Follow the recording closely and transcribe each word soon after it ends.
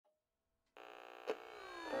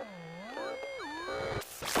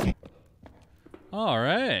All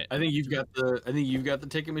right. I think you've got the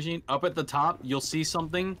ticket machine. Up at the top, you'll see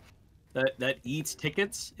something that eats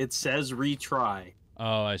tickets. It says retry.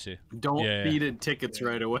 Oh, I see. Don't feed it tickets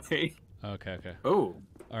right away. Okay, okay. Oh.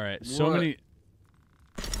 All right. So many.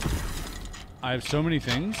 I have so many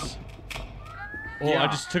things. Oh, yeah. I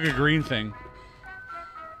just took a green thing.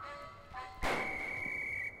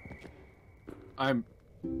 I'm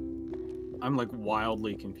like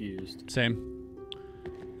wildly confused. Same.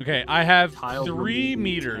 Okay, I have 3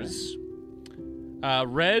 meters.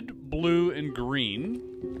 Red, blue, and green.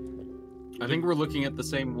 I think we're looking at the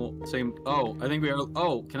same. Oh, I think we are.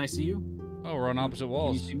 Oh, can I see you? Oh, we're on opposite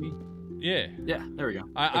walls. Can you see me? Yeah. Yeah, there we go.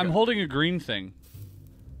 I'm holding a green thing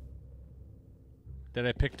that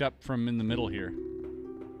I picked up from in the middle here.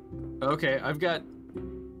 Okay, I've got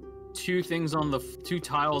 2 things on the 2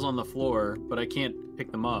 tiles on the floor, but I can't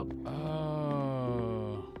pick them up.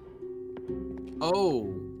 Oh.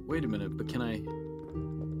 Oh, wait a minute. But can I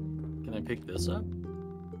pick this up?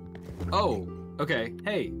 Oh, okay.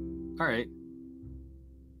 Hey, all right.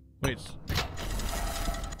 Wait.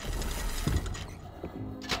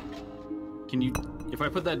 Can you? If I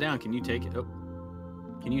put that down, can you take it? Oh,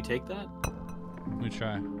 can you take that? Let me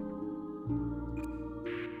try.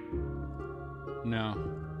 No.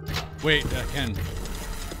 Wait, I can.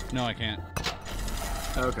 No, I can't.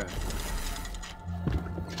 Okay.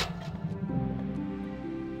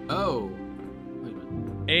 Oh. Wait a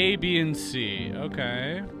minute. A, B, and C.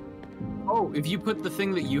 Okay. Oh, if you put the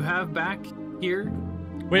thing that you have back here.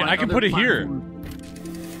 Wait, I can put it here.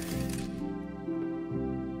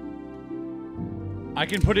 I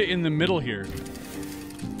can put it in the middle here.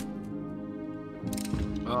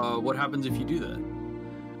 What happens if you do that?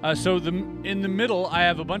 So in the middle, I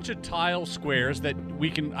have a bunch of tile squares that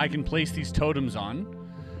I can place these totems on,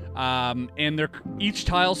 and each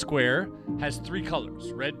tile square has 3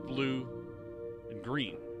 colors: red, blue, and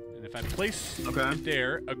green. And if I place it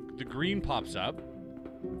there, the green pops up.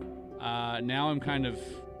 Now I'm kind of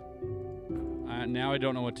now I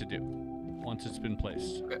don't know what to do once it's been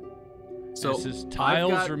placed. Okay. So this is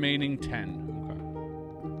tiles remaining 10.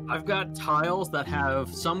 I've got tiles that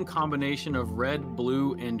have some combination of red,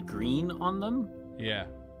 blue, and green on them. Yeah.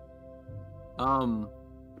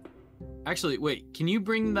 Actually, wait. Can you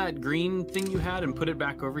bring that green thing you had and put it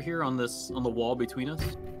back over here on the wall between us?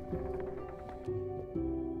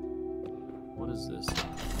 What is this?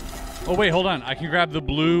 Oh wait, hold on. I can grab the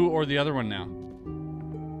blue or the other one now.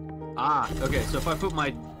 Ah, okay. So if I put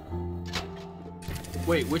my...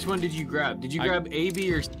 Wait, which one did you grab? Did you grab A,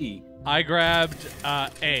 B, or C? I grabbed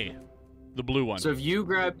A, the blue one. So if you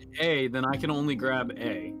grabbed A, then I can only grab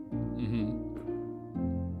A. Mm-hmm.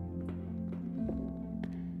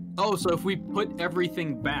 Oh, so if we put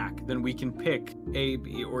everything back, then we can pick A,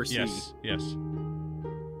 B, or C. Yes, yes.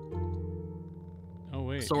 Oh,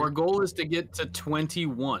 wait. So our goal is to get to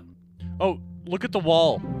 21. Oh, look at the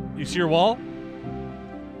wall. You see your wall?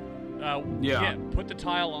 Yeah. Put the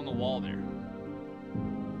tile on the wall there.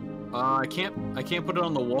 I can't put it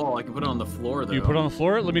on the wall. I can put it on the floor, though. You put it on the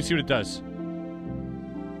floor? Let me see what it does.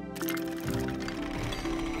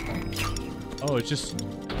 Oh, it's just...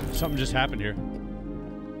 Something just happened here.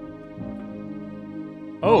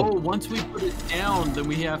 Oh, once we put it down, then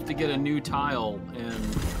we have to get a new tile,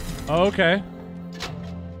 and... Oh, okay.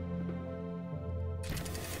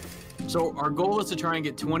 So our goal is to try and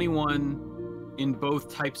get 21 in both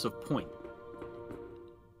types of point.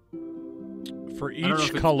 For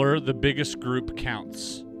each color, the biggest group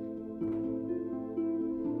counts.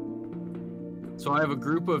 So I have a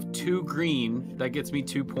group of 2 green, that gets me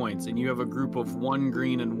 2 points, and you have a group of 1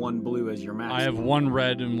 green and 1 blue as your max. I have 1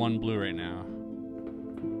 red and 1 blue right now.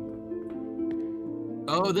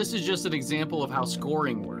 Oh, this is just an example of how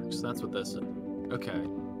scoring works. That's what this is. Okay.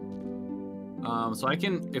 So I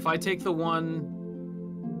can, if I take the one...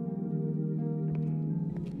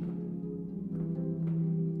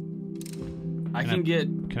 I can get...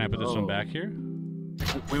 Can I put this one back here?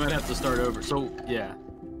 We might have to start over. So, yeah.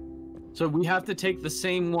 So we have to take the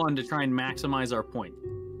same one to try and maximize our point.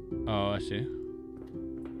 Oh, I see.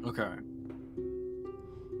 Okay.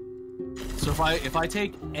 So if I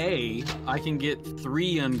take A, I can get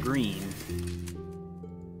 3 on green.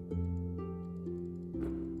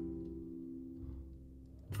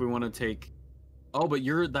 If we want to take... Oh, but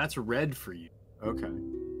that's red for you. Okay.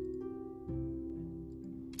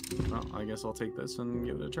 Well, I guess I'll take this and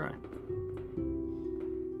give it a try.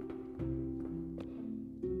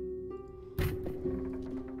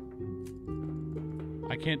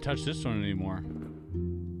 I can't touch this one anymore.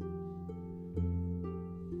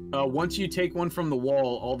 Once you take one from the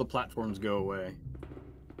wall, all the platforms go away.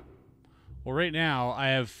 Well, right now, I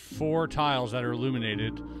have 4 tiles that are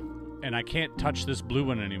illuminated, and I can't touch this blue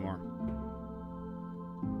one anymore.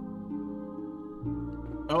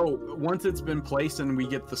 Oh, once it's been placed and we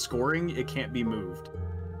get the scoring, it can't be moved.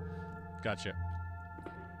 Gotcha.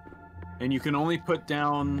 And you can only put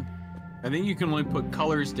down... I think you can only put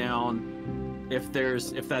colors down if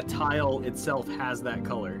that tile itself has that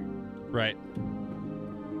color. Right.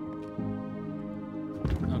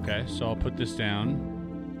 Okay, so I'll put this down.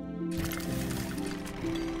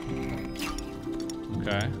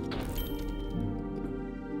 Okay.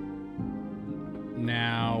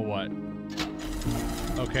 Now what?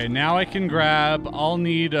 Okay, now I can grab... I'll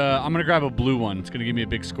need... I'm gonna grab a blue one. It's gonna give me a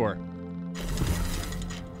big score.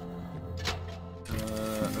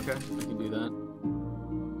 Okay, I can do that.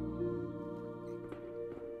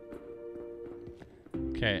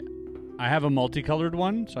 Okay. I have a multicolored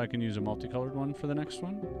one, so I can use a multicolored one for the next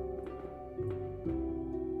one.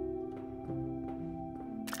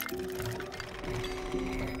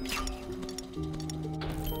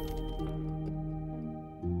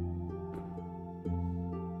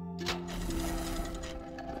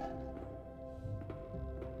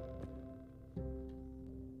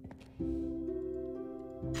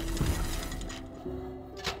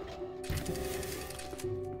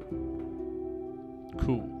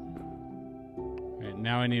 Cool. Alright,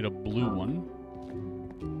 now I need a blue one.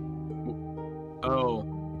 Oh.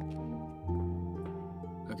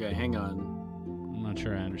 Okay, hang on. I'm not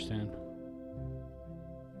sure I understand.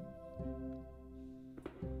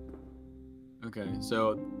 Okay,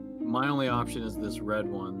 so my only option is this red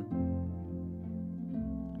one.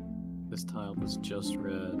 This tile was just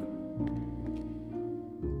red.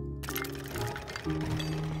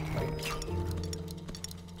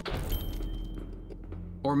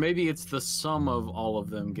 Or maybe it's the sum of all of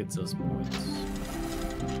them gets us points.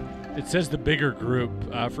 It says the bigger group.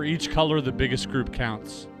 For each color, the biggest group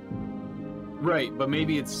counts. Right, but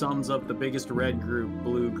maybe it sums up the biggest red group,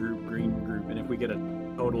 blue group, green group, and if we get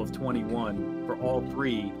a total of 21 for all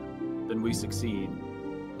 3, then we succeed.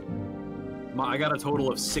 I got a total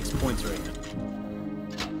of 6 points right now.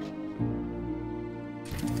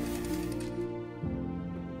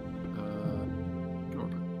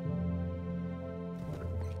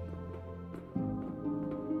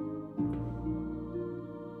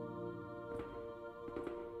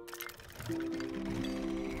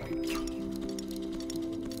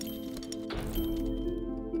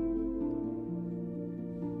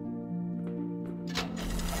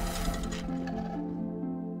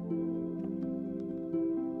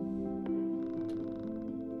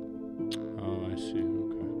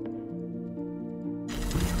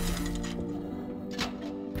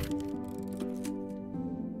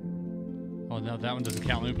 That one doesn't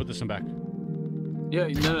count. Let me put this one back. Yeah,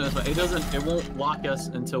 no, it doesn't. It won't lock us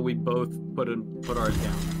until we both put ours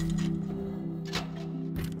down.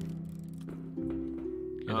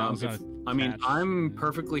 Okay, that one's I mean, I'm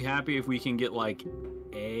perfectly happy if we can get like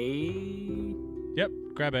A. Yep,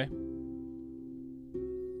 grab A.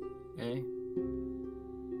 A.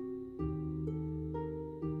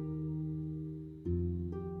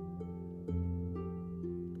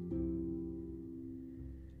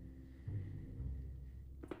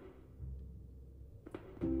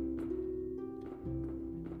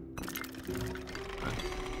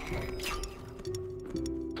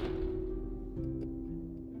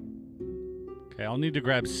 Okay, I'll need to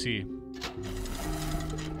grab C.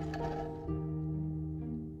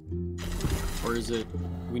 Or is it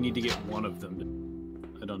we need to get one of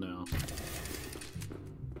them? I don't know.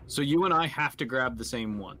 So you and I have to grab the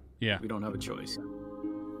same one. Yeah. We don't have a choice.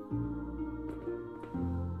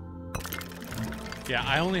 Yeah,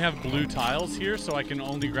 I only have blue tiles here, so I can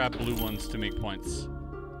only grab blue ones to make points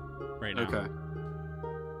right now. Okay.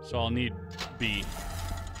 So I'll need B.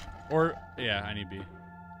 Or, yeah, I need B.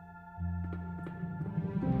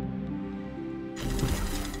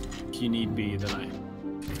 If you need B, then I...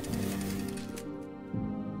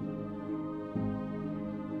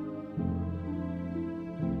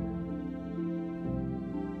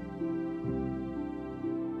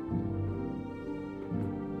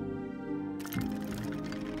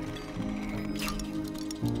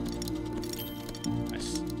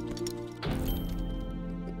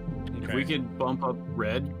 If we could bump up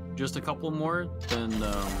red just a couple more, then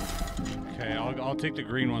okay, I'll take the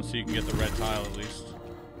green one so you can get the red tile at least.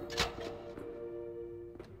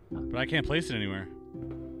 But I can't place it anywhere.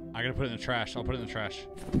 I gotta put it in the trash. I'll put it in the trash.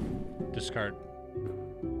 Discard.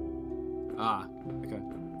 Ah, okay.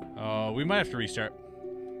 We might have to restart.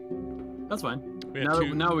 That's fine. We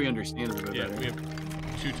have Now we understand it a bit yeah, better. we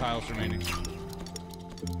have 2 tiles remaining.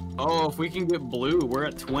 Oh, if we can get blue, we're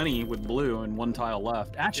at 20 with blue and 1 tile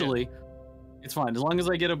left. Actually, it's fine. As long as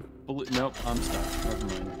I get a blue... Nope, I'm stuck. Never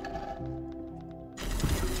mind.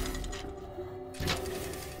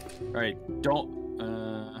 Alright, don't...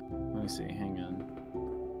 let me see. Hang on.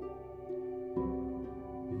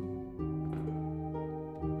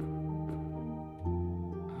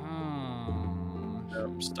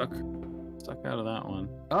 Yep, stuck out of that one.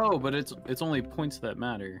 Oh, but it's only points that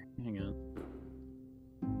matter. Hang on.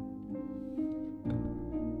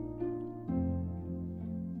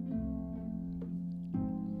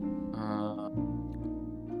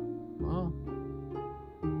 Well,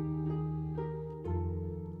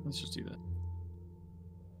 let's just do that.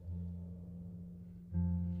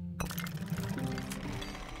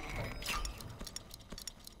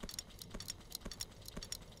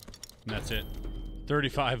 And that's it.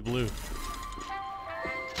 35 blue.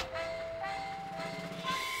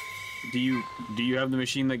 Do you have the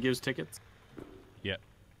machine that gives tickets? Yeah.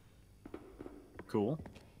 Cool.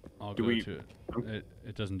 I'll go to it.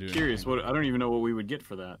 It doesn't do Curious, anything. what I don't even know what we would get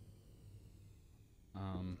for that.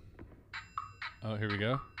 Oh, here we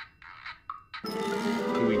go.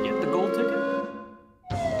 Do we get the gold ticket?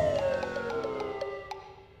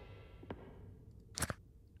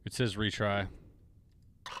 It says retry.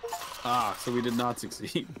 Ah, so we did not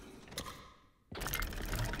succeed.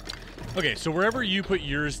 Okay, so wherever you put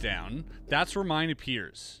yours down, that's where mine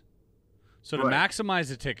appears. So to maximize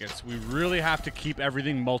the tickets, we really have to keep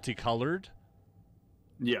everything multicolored.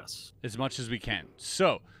 Yes. As much as we can.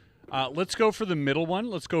 So, let's go for the middle one.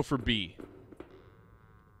 Let's go for B.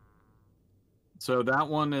 So that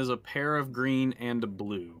one is a pair of green and a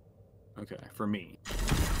blue. Okay, for me.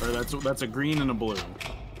 Or that's a green and a blue.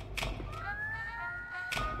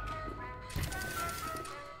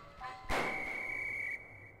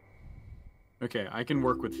 Okay, I can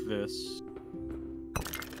work with this.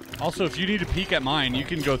 Also, if you need to peek at mine, you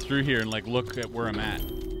can go through here and like look at where I'm at.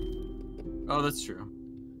 Oh, that's true.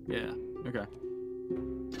 Yeah. Okay.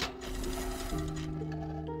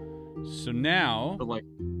 So now, But like,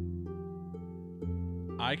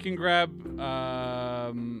 I can grab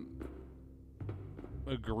a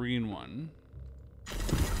green one.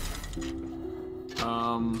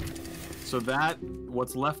 so that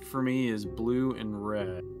what's left for me is blue and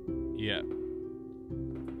red. Yeah.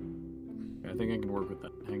 I think I can work with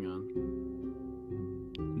that. Hang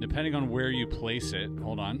on. Depending on where you place it.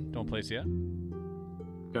 Hold on. Don't place it yet.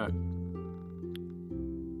 Okay.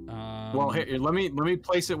 Well, hey, let me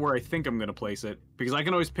place it where I think I'm gonna place it, because I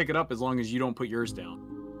can always pick it up as long as you don't put yours down.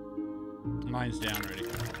 Mine's down already.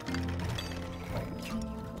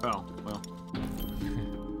 Oh, well.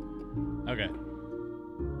 Okay.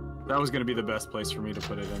 That was gonna be the best place for me to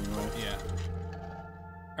put it anyway. Yeah.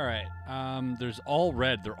 All right. There's all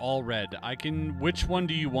red. They're all red. I can. Which one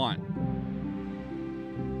do you want?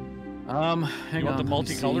 Hang you want on, the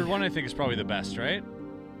multicolored one? I think is probably the best, right?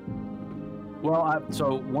 Well,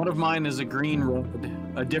 so one of mine is a green red.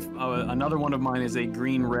 Another one of mine is a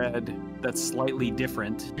green red that's slightly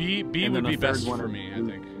different. B would be best for me, I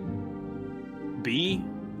think. B?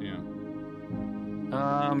 Yeah.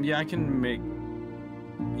 Yeah, I can make.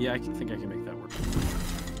 Yeah, think I can make that work.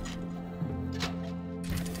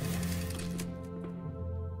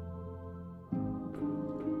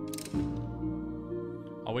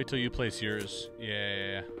 I'll wait till you place yours.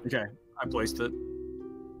 Yeah. Okay, I placed it.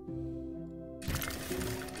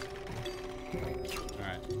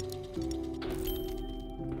 Alright.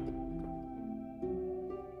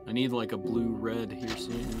 I need like a blue-red here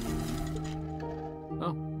soon.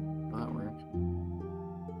 Oh, that worked.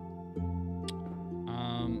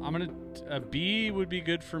 I'm gonna... A B would be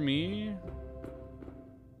good for me.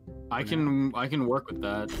 I can work with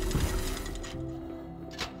that.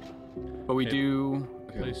 But we do...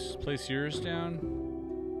 Okay. Place yours down.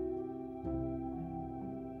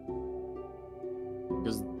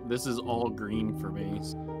 Because this is all green for me.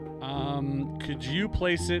 Could you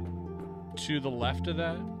place it to the left of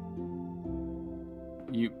that?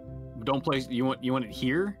 You don't place... You want it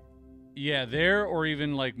here? Yeah, there, or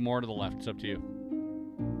even like more to the left. It's up to you.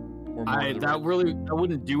 Or more to the right. That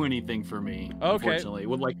wouldn't do anything for me. Okay. Unfortunately,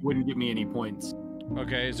 wouldn't give me any points.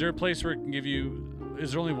 Okay. Is there a place where it can give you?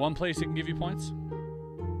 Is there only one place it can give you points?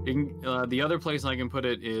 The other place I can put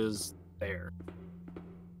it is there.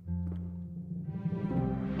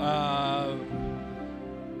 I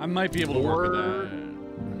might be able to work with that.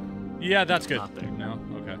 Yeah, that's good. Not there. No.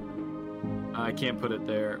 Okay. I can't put it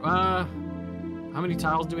there. How many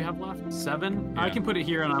tiles do we have left? 7? Yeah. I can put it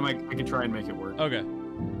here, and I can try and make it work. Okay.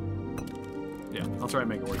 Yeah, I'll try and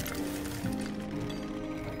make it work.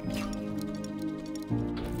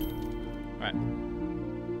 All right.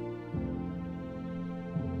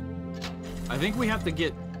 I think we have to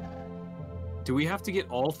get... Do we have to get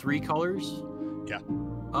all 3 colors? Yeah.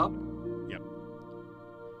 Up? Yep.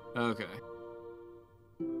 Okay.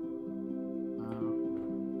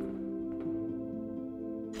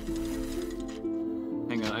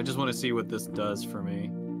 Hang on, I just want to see what this does for me.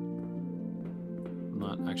 I'm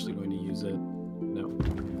not actually going to use it. No.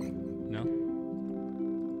 No?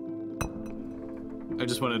 I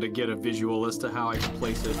just wanted to get a visual as to how I can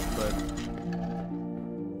place it, but...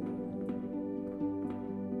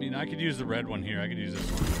 I mean, I could use the red one here. I could use this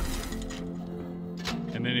one.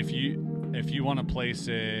 And then if you want to place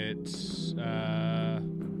it,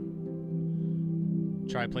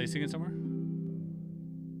 try placing it somewhere.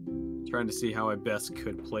 Trying to see how I best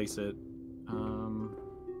could place it.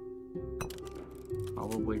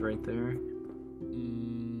 Probably right there.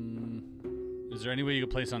 Is there any way you could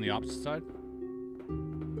place it on the opposite side?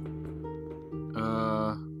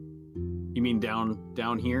 You mean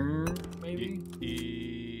down here, maybe?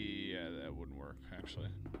 Yeah, that wouldn't work, actually.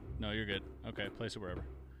 No, you're good. Okay, place it wherever.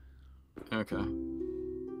 Okay.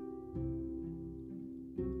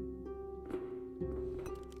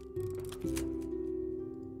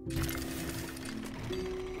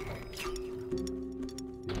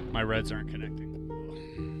 My reds aren't connecting.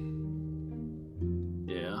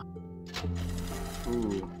 Yeah.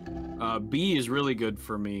 Ooh. B is really good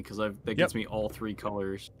for me because that gets me all 3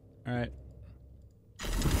 colors. All right.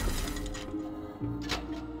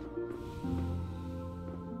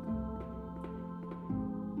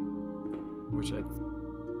 Which I...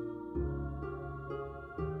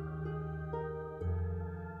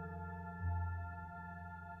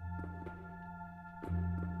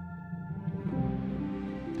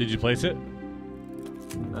 Did you place it?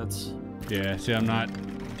 That's... Yeah, see, I'm not...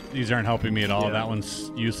 These aren't helping me at all. Yeah. That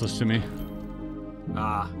one's useless to me.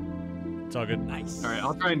 Ah. It's all good. Nice. Alright,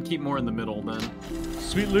 I'll try and keep more in the middle then.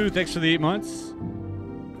 Sweet Lou, thanks for the 8 months.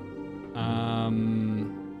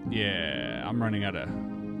 Yeah, I'm running out of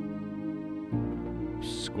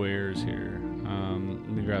squares here. Let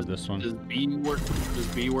me grab this one. Does B work? Does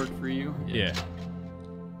B work for you? Yeah.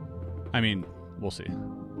 I mean, we'll see.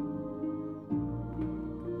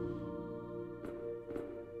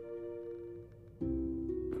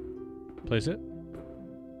 Place it?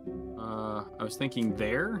 I was thinking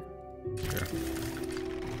there. Sure.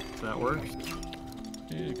 Does that work?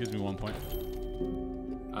 Yeah, it gives me 1 point.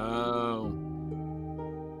 Oh.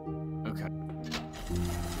 Okay.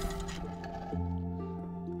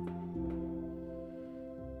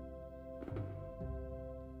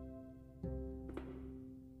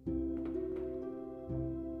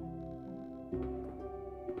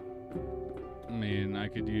 I mean, I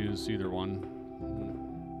could use either one.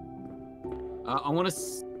 I want to...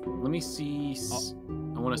 Let me see...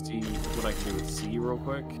 I want to see what I can do with C real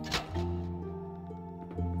quick.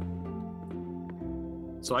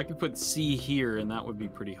 So I could put C here, and that would be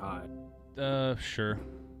pretty high. Sure.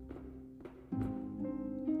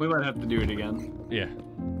 We might have to do it again. Yeah.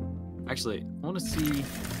 Actually, I want to see...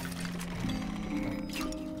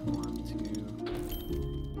 1,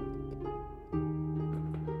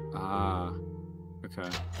 2... Ah. Okay.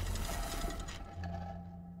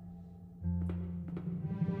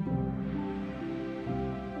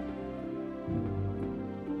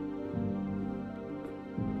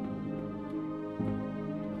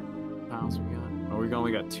 We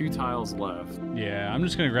only got 2 tiles left. Yeah, I'm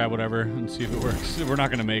just gonna grab whatever and see if it works. We're not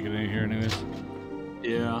gonna make it in here anyways.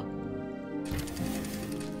 Yeah.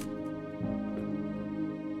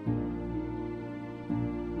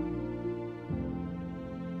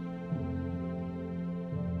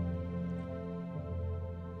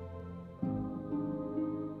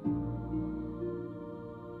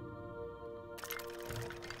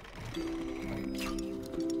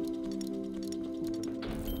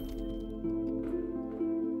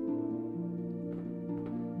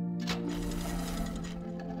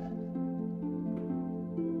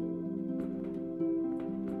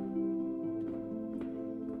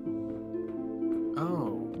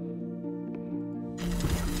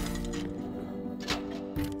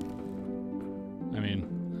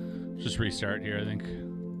 Restart here, I think.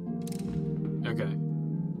 Okay.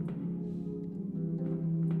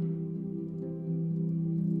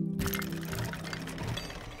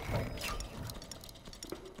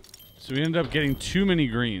 So we ended up getting too many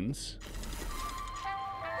greens.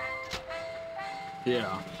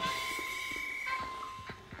 Yeah.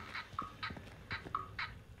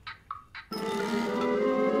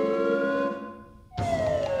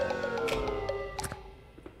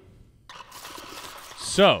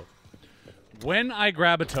 So, when I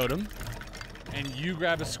grab a totem and you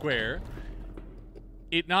grab a square,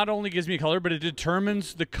 it not only gives me a color, but it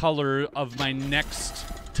determines the color of my next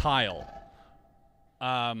tile.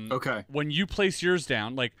 Okay. When you place yours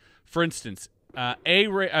down, like for instance,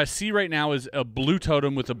 C right now is a blue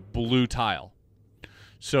totem with a blue tile.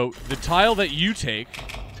 So the tile that you take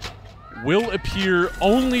will appear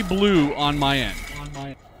only blue on my end.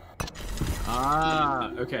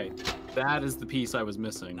 Ah, okay. That is the piece I was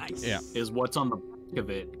missing. Nice. Yeah. Is what's on the back of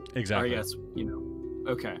it. Exactly. Or I guess, you know.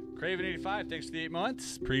 Okay. Craven85, thanks for the 8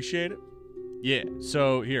 months. Appreciate it. Yeah,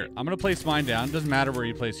 so here, I'm going to place mine down. Doesn't matter where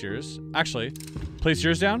you place yours. Actually, place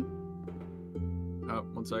yours down. Oh,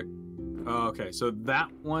 one sec. Oh, okay, so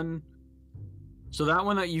that one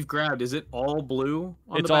that you've grabbed, is it all blue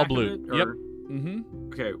on It's the back all blue. of it? Or... Yep. Mm-hmm.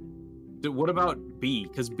 Okay. What about B?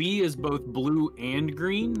 Because B is both blue and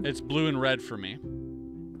green. It's blue and red for me.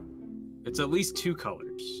 It's at least 2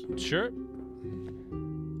 colors, Sure.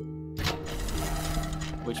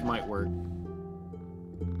 which might work.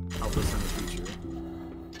 Help us in the future.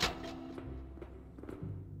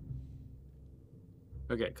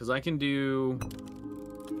 Okay, because I can do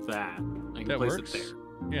that. I can That place works. it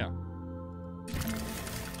there. Yeah.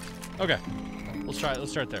 Okay. Let's try it.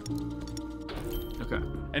 Let's start there. Okay.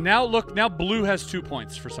 And now look, now blue has 2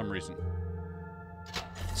 points for some reason.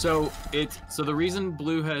 So the reason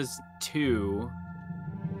blue has 2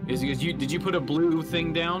 is because did you put a blue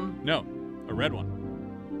thing down? No, a red one.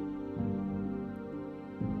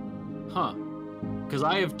 Huh. Because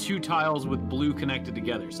I have 2 tiles with blue connected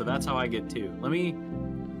together, so that's how I get 2.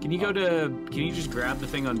 Can you just grab the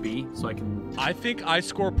thing on B so I can... I think I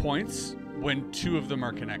score points when 2 of them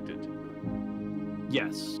are connected.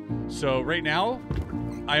 Yes. So right now,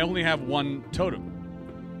 I only have 1 totem.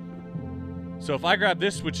 So if I grab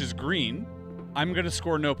this, which is green, I'm going to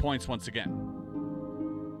score no points once again.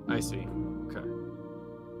 I see. Okay.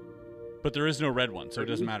 But there is no red one, so it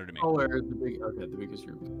doesn't matter to me. Color, the biggest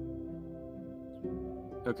group.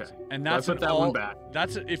 Okay. And So that's I put an that all, one back.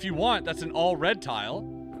 That's if you want, that's an all red tile.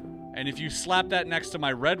 And if you slap that next to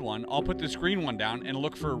my red one, I'll put this green one down and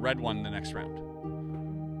look for a red one in the next round.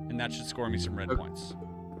 And that should score me some red points.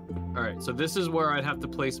 All right. So this is where I'd have to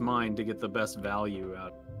place mine to get the best value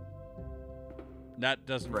out. That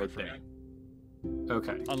doesn't work Right for there. me.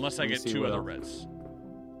 Okay. Unless I Let me get see 2 what other else. reds.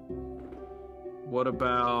 What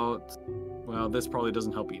about... Well, this probably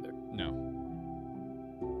doesn't help either. No.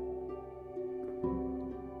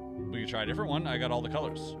 We can try a different one. I got all the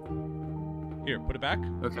colors. Here, put it back.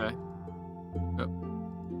 Okay.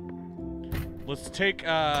 Let's take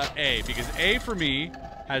A, because A for me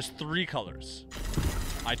has 3 colors.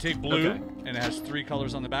 I take blue, Okay. and it has 3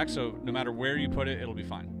 colors on the back, so no matter where you put it, it'll be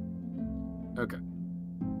fine. Okay.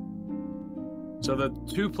 So the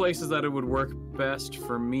 2 places that it would work best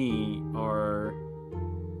for me are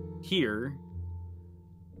here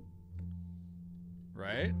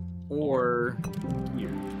Right? or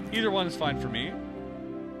here. Either one is fine for me.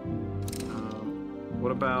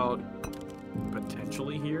 What about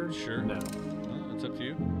potentially here? Sure. No. Well, it's up to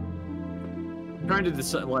you. I'm trying to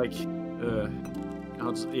decide, like,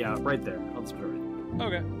 yeah, right there. I'll just put it right there.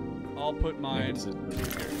 Okay. I'll put mine Is it-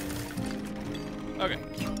 here. Okay.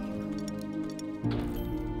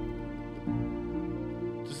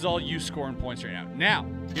 This is all you scoring points right now. Now,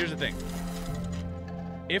 here's the thing.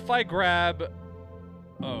 If I grab...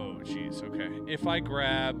 Oh, jeez, okay. If I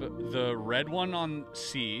grab the red one on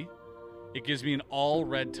C, it gives me an all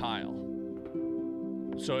red tile.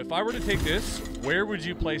 So if I were to take this, where would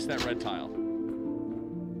you place that red tile?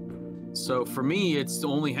 So for me, it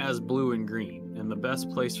only has blue and green, and the best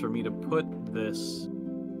place for me to put this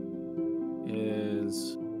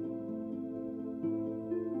is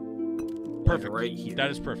Perfect. right here.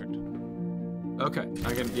 That is perfect. Okay,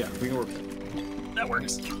 we can work with it. That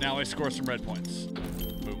works. Now I score some red points.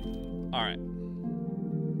 Boom. All right.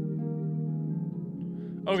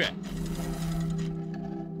 Okay.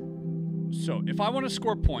 So if I want to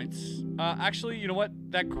score points, actually, you know what?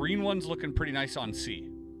 That green one's looking pretty nice on C.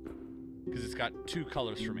 Because it's got 2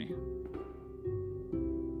 colors for me.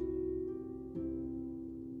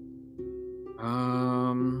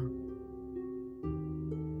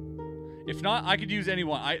 If not, I could use any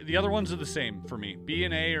one. The other ones are the same for me. B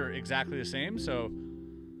and A are exactly the same, so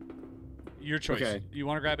your choice. Okay. You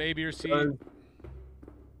want to grab A, B, or C? Here,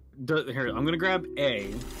 I'm gonna grab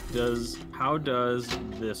A. How does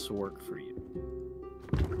this work for you?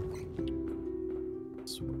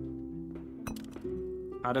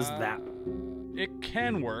 How does that? It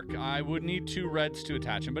can work. I would need 2 reds to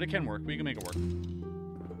attach them, but it can work. We can make it work.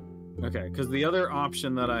 Okay, because the other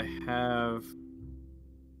option that I have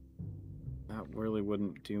that really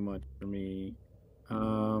wouldn't do much for me.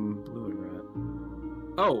 Blue and red.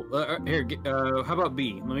 Oh, here. How about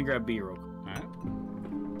B? Let me grab B real quick. All right.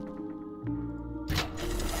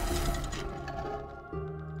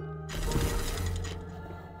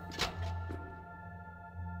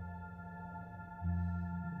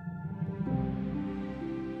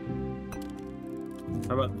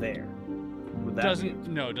 How about there? Would that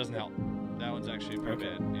No, it doesn't help. That one's actually pretty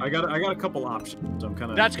bad. Yeah. I got a couple options. So I'm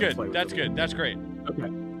kind of. That's good. That's good. That's great. Okay.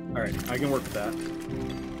 All right. I can work with that.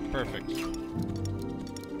 Perfect.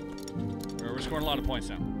 We're scoring a lot of points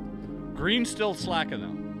now. Green's still slacking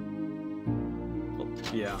though.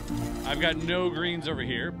 Yeah. I've got no greens over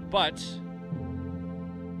here, but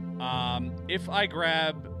if I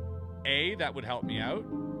grab A, that would help me out.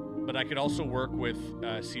 But I could also work with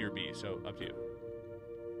C or B. So up to you.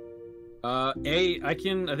 A. I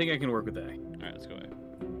think I can work with A. All right, let's go A.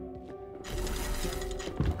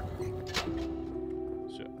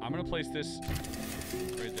 So I'm gonna place this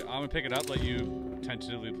right there. I'm gonna pick it up, let you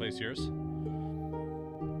tentatively place yours.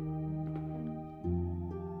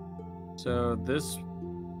 So this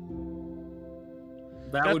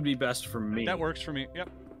that would be best for me. That works for me.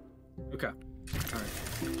 Yep. Okay. All right.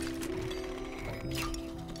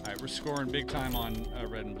 All right, we're scoring big time on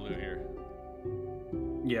red and blue here.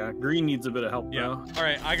 Yeah, green needs a bit of help Yeah. though. All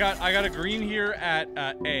right, I got a green here at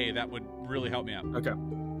A. That would really help me out. Okay.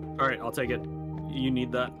 All right, I'll take it. You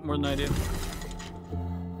need that more than I do.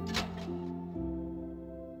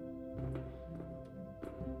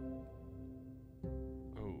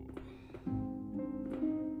 Oh.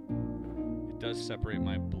 It does separate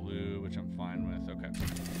my blue, which I'm fine with. Okay.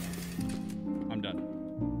 I'm done.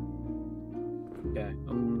 Okay.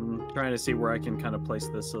 I'm trying to see where I can kind of place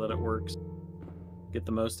this so that it works. Get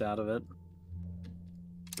the most out of it.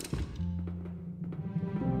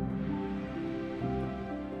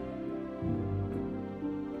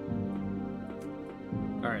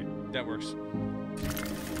 All right. That works.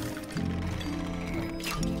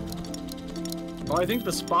 Well, I think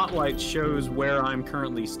the spotlight shows where I'm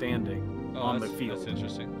currently standing on the field. That's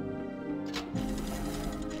interesting.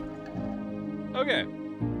 Okay.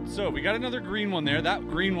 So we got another green one there. That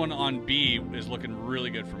green one on B is looking really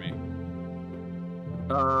good for me.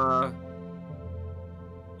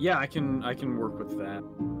 Yeah, I can work with that.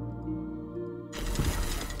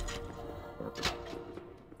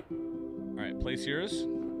 All right, place yours.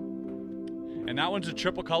 And that one's a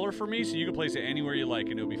triple color for me, so you can place it anywhere you like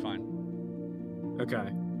and it'll be fine.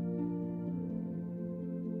 Okay.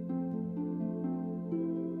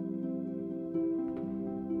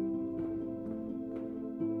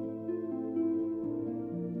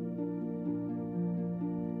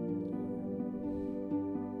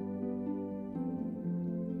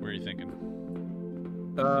 Where are you thinking?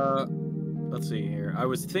 Let's see here. I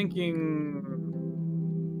was thinking.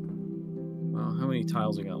 Well, how many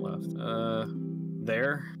tiles we got left?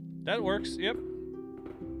 There. That works. Yep.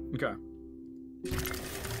 Okay.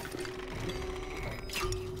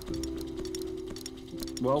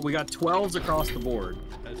 Well, we got 12s across the board.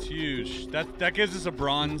 That's huge. That gives us a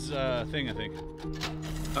bronze thing, I think.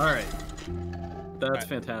 All right. That's All right.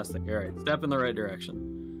 Fantastic. All right. Step in the right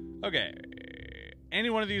direction. Okay. Any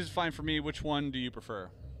one of these is fine for me. Which one do you prefer?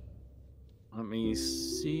 Let me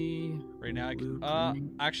see. Right now, Blue,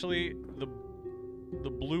 green. actually, the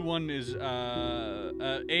blue one is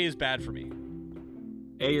A is bad for me.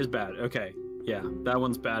 A is bad. Okay. Yeah, that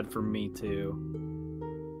one's bad for me too.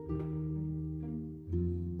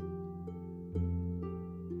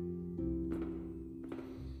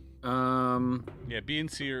 Yeah, B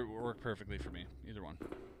and C work perfectly for me. Either one,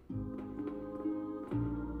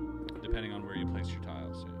 depending on where you place your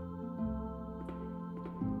tiles. Yeah.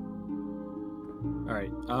 All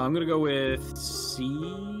right. I'm gonna go with C.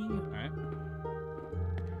 All right.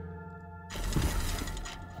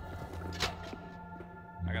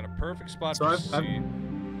 I got a perfect spot So for C.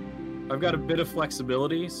 I've got a bit of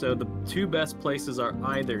flexibility, so the two best places are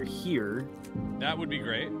either here That would be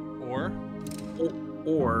great. Or,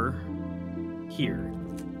 or here.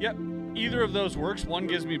 yep, either of those works. One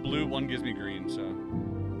gives me blue, one gives me green. So,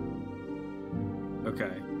 Okay.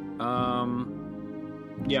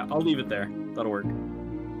 Yeah, I'll leave it there. That'll work.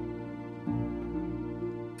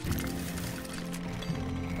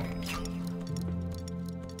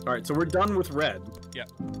 All right, so we're done with red. yep.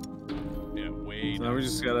 Yeah, way So down. now we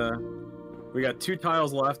just gotta. We got 2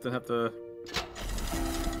 tiles left and have to.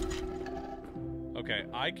 Okay,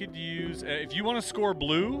 I could use if you want to score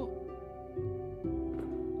blue.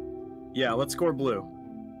 Yeah, let's score blue.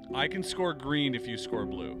 I can score green if you score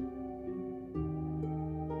blue.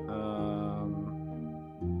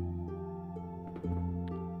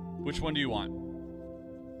 Which one do you want?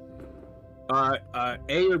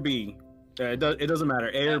 A or B. It doesn't matter.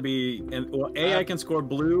 A or B. And well, A I can score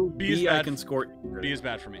blue. B I can score. B is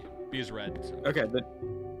bad for me. B is red. So. Okay,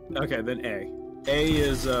 then A. A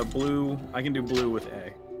is blue. I can do blue with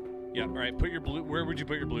A. Yeah. All right. Put your blue. Where would you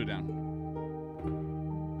put your blue down?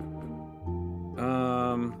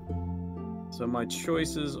 So my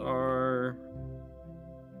choices are,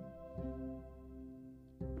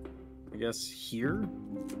 I guess here.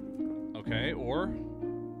 Okay. Or.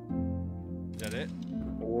 Is that it?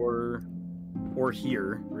 Or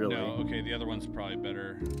here, really. No. Okay. The other one's probably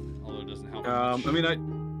better, although it doesn't help. I mean,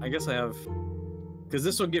 I guess I have, because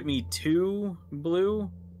this will get me 2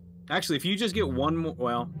 blue. Actually, if you just get 1 more,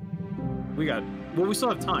 well, we still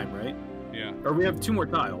have time, right? Yeah. Or we have 2 more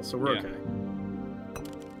tiles, so we're Yeah. okay.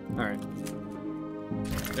 All right.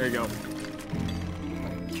 There you go.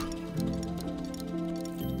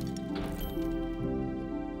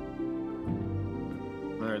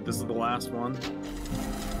 All right, this is the last one.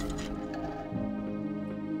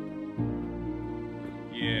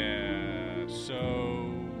 Yeah.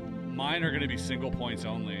 So mine are going to be single points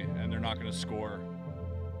only, and they're not going to score.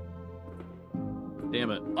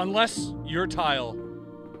 Damn it. Unless your tile.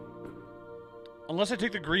 Unless I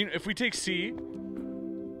take the green. If we take C.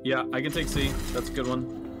 Yeah, I can take C. That's a good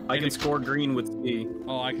one. I can score green with C.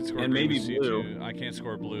 Oh, I can score and green maybe with C blue. too. I can't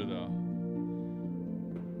score blue though.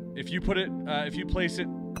 If you put it, if you place it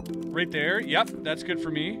right there, yep, that's good for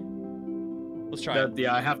me. Let's try it.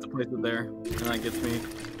 Yeah, I have to place it there, and that gets me.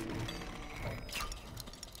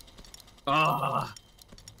 Ah,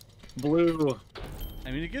 blue.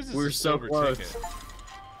 I mean, it gives us We're a so silver close. ticket.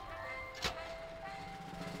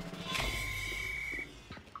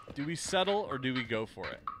 Do we settle or do we go for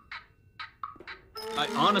it?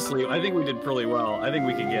 Honestly, I think we did pretty well. I think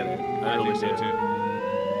we can get it. I think so too.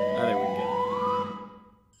 I think we can get it.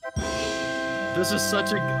 This is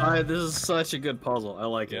such a good puzzle. I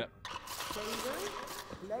like it.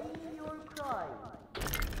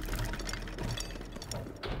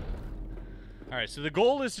 All right, so the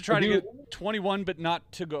goal is to try to get 21, but not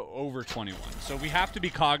to go over 21. So we have to be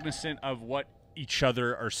cognizant of what each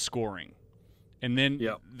other are scoring, and then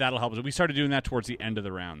that'll help us. We started doing that towards the end of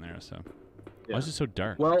the round there. So why is it so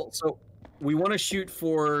dark? Well, so we want to shoot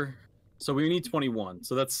for. So we need 21.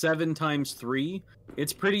 So that's 7 times 3.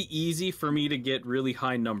 It's pretty easy for me to get really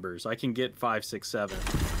high numbers. I can get 5, 6, 7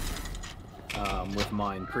 with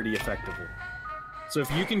mine pretty effectively. So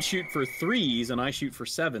if you can shoot for 3s and I shoot for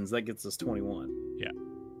 7s, that gets us 21. Yeah.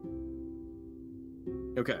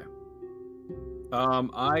 Okay.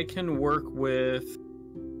 I can work with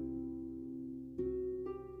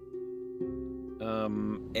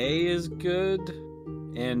A is good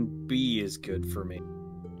and B is good for me.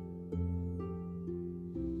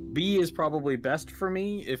 B is probably best for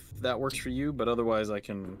me if that works for you, but otherwise I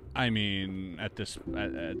can. I mean, at this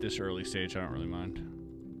early stage, I don't really mind.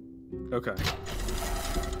 Okay.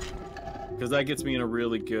 Because that gets me in a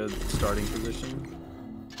really good starting position.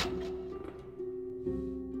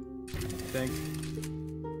 I think.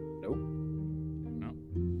 Nope. No.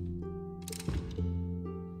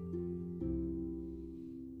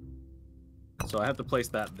 So I have to place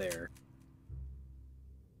that there.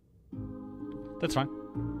 That's fine.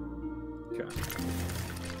 Okay.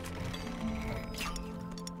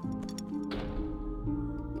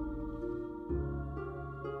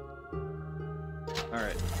 All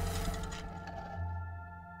right.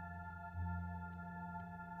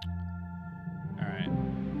 All right.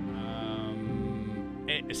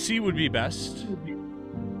 C would be best.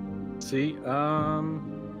 C.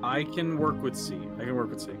 I can work with C.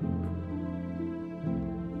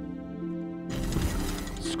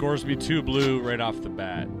 Scores me 2 blue right off the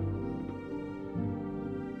bat.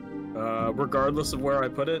 Regardless of where I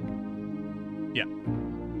put it. Yeah.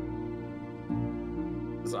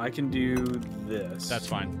 Because I can do this. That's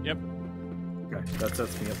fine. Yep. Okay, that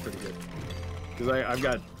sets me up pretty good. Because I've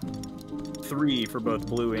got 3 for both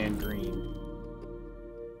blue and green.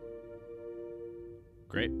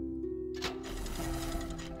 Great.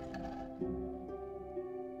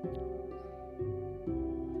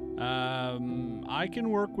 I can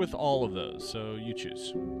work with all of those, so you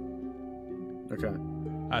choose. Okay.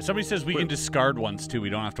 Somebody says we can discard ones too. We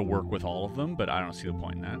don't have to work with all of them, but I don't see the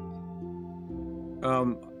point in that.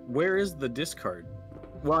 Where is the discard?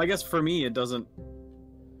 Well, I guess for me it doesn't.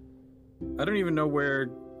 I don't even know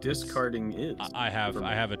where discarding is. I have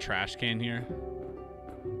a trash can here,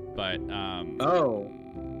 but oh.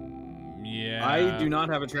 Yeah. I do not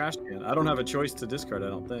have a trash can. I don't have a choice to discard, I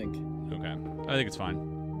don't think. Okay. I think it's fine.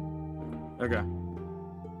 Okay.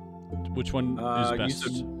 Which one is best? You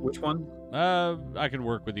said which one? I can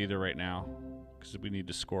work with either right now. because we need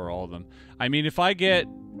to score all of them. I mean, if I get,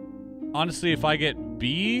 honestly, if I get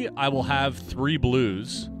B, I will have 3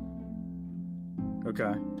 blues.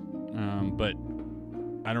 Okay. But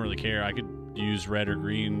I don't really care. I could use red or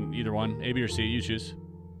green, either one. A, B, or C, you choose.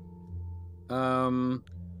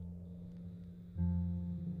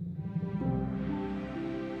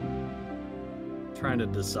 Trying to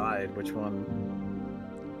decide which one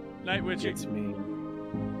Night witching. gets me.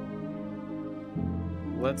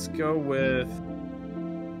 Let's go with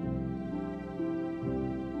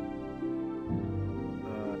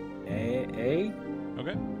A.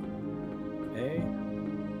 Okay. A.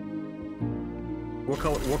 What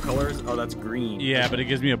colors? Oh, that's green. Yeah, but it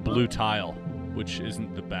gives me a blue tile, which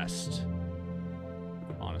isn't the best,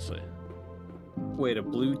 honestly. Wait, a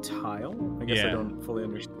blue tile? I guess I Yeah. don't fully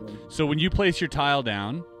understand. So when you place your tile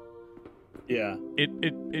down, Yeah.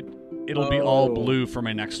 it'll be all blue for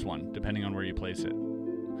my next one, depending on where you place it.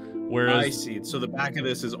 Whereas I see. So the back of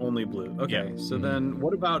this is only blue. Okay. Yeah. So then,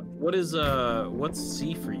 what's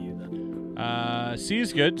C for you then? C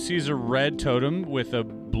is good. C is a red totem with a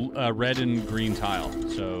red and green tile,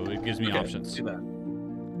 so it gives me Okay, options. do that.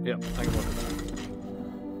 Yep, I can work with that.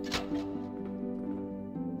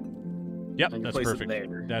 Yep, I can that's place it perfect.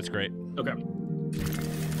 there. That's great. Okay.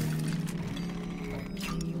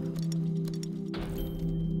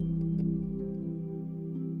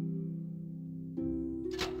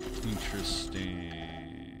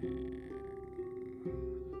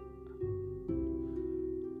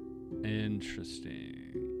 Interesting.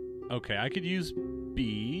 Okay, I could use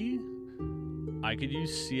B. I could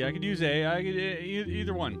use C. I could use A. I could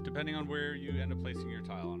either one, depending on where you end up placing your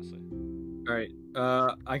tile. Honestly. All right.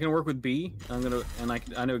 I can work with B. I know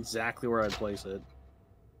exactly where I'd place it.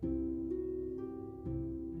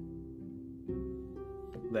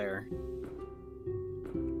 There.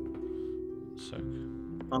 Sick.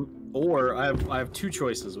 Or I have 2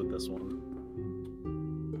 choices with this one.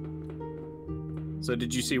 So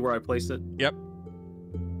did you see where I placed it? Yep.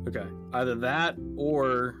 Okay. Either that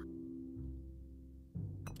or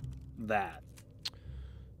that.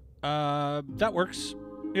 That works.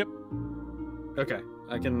 Yep. Okay.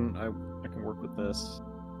 I can work with this.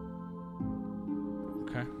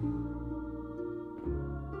 Okay.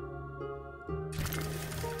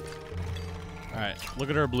 All right. Look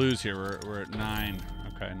at our blues here. We're at 9.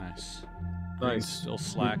 Okay, nice. Green's still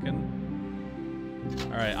slacking.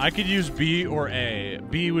 All right. I could use B or A.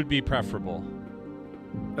 B would be preferable.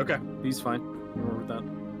 Okay. B's fine. I can work with that.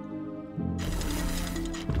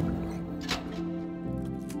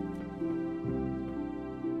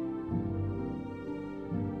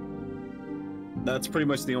 That's pretty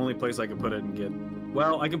much the only place I can put it and get.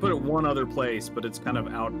 Well, I can put it one other place, but it's kind of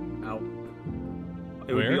out.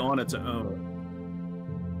 It would be on its own.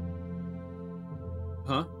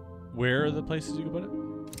 Huh? Where are the places you can put it?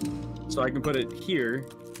 So I can put it here.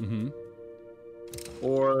 Mm-hmm.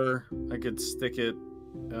 Or I could stick it,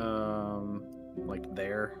 like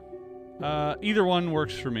there. Either one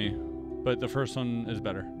works for me, but the first one is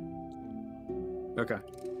better. Okay.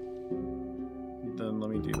 Then let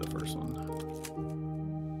me do the first one.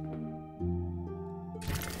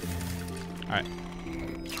 All right.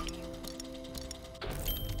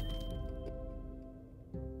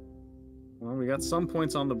 Well, we got some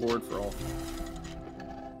points on the board for all.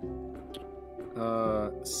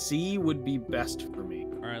 C would be best for me.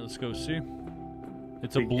 All right, let's go C.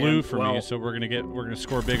 It's a blue for me, so we're gonna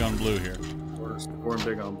score big on blue here. We're scoring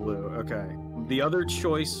big on blue. Okay. The other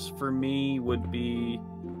choice for me would be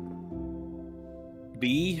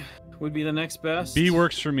B. Would be the next best. B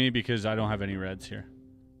works for me because I don't have any reds here.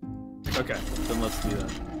 Okay, then let's do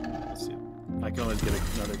that. Let's see. I can always get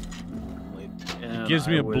another. It gives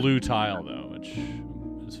me a blue tile though, which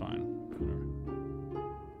is fine.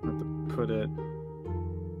 I have to put it.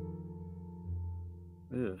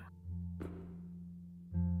 Ugh.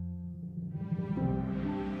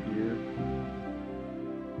 Here.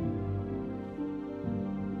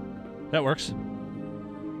 That works.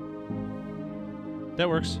 That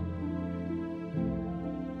works.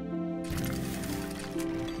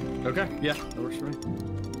 Okay, yeah, that works for me.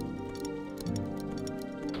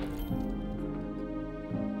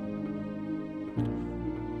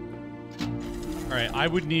 All right, I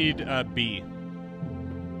would need B.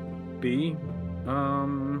 B.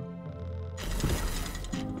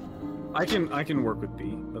 I can work with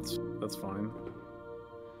B. That's fine.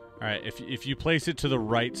 All right, if you place it to the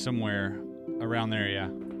right somewhere around there, yeah.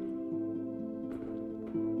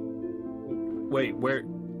 Wait, where?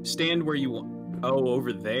 Stand where you want. Oh,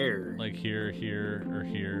 over there. Like here, here, or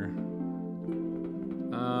here.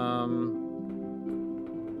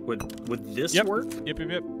 Would this Yep. work? Yep.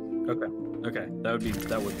 Okay. Okay, that would be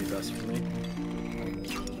best for me.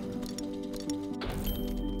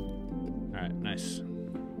 All right, nice.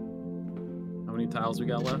 How many tiles we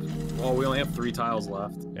got left? Well, we only have 3 tiles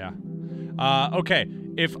left. Yeah. Okay,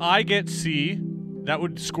 if I get C, that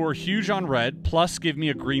would score huge on red, plus give me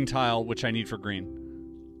a green tile, which I need for green.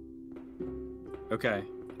 Okay,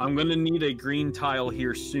 I'm gonna need a green tile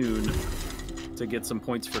here soon to get some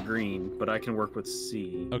points for green, but I can work with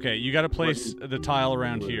C. Okay, you got to place the tile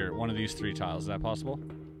around here, one of these 3 tiles. Is that possible?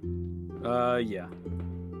 Yeah.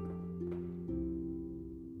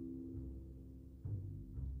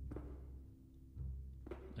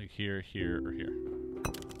 Like here, here, or here.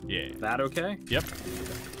 Yeah. That okay? Yep.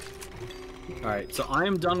 All right, so I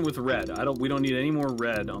am done with red. We don't need any more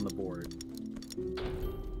red on the board.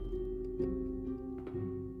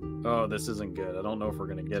 Oh, this isn't good. I don't know if we're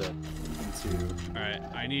gonna get it. All right,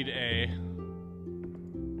 I need A.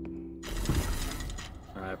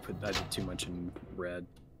 All right, I did too much in red.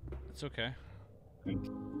 It's okay. I think.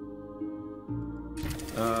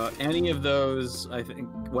 Any of those, I think.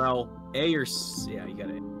 Well, A or C. Yeah, you got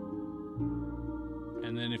A.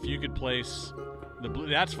 And then if you could place the blue,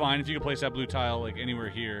 that's fine. If you could place that blue tile like anywhere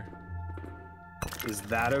here. Is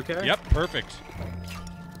that okay? Yep, perfect.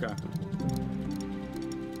 Okay.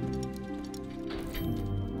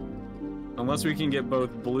 Unless we can get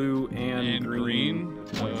both blue and green.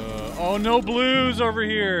 Oh, no blues over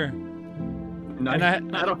here. No, I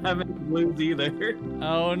don't have any blues either.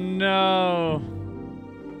 Oh, no.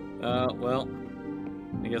 Well,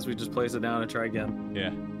 I guess we just place it down and try again.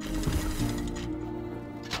 Yeah.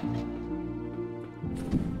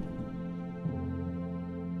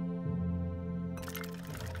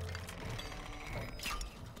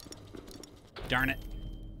 Darn it.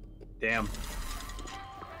 Damn.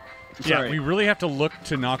 Yeah, Sorry. we really have to look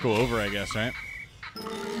to not go over, I guess, right?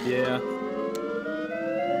 Yeah.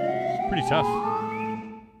 It's pretty tough.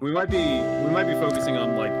 We might be focusing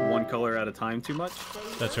on like one color at a time too much.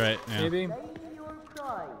 That's right. Yeah. Maybe.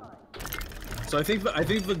 So I think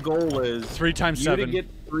the goal is 3 times you 7. to get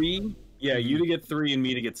 3. Yeah, you to get 3 and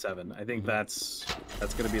me to get 7. I think that's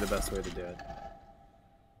gonna be the best way to do it.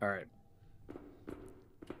 All right.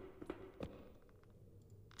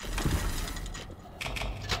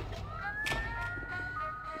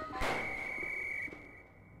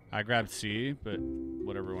 I grabbed C, but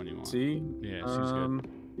whatever one you want. C? Yeah, C's good.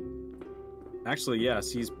 Actually, yeah,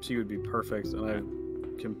 C would be perfect, and I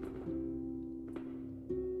can.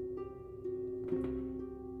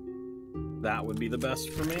 That would be the best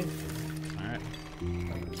for me. All right.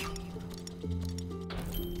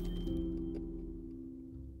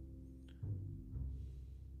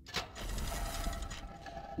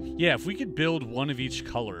 Yeah, if we could build one of each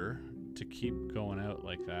color to keep going out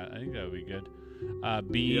like that, I think that would be good.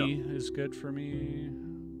 B is good for me.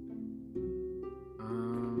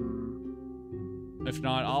 If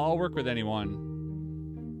not, I'll work with anyone.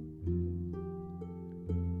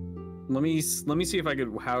 Let me see if I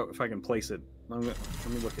can place it. Let me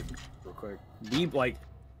look at it real quick.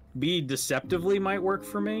 B deceptively might work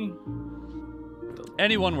for me.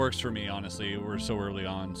 Anyone works for me, honestly. We're so early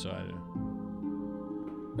on, so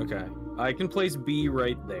Okay, I can place B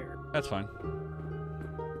right there. that's fine.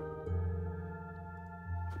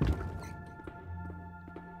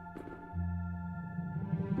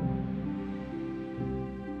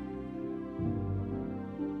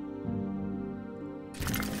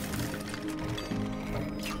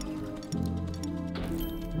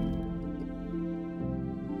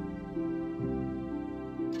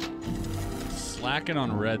 Slacking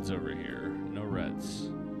on reds over here. No reds.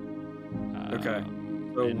 Okay.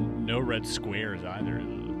 So, and no red squares either.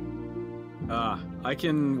 I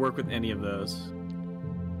can work with any of those.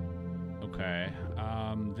 Okay.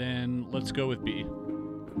 Then let's go with B.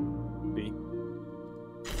 B.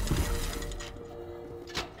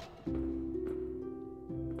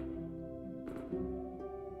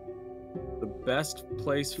 The best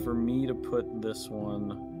place for me to put this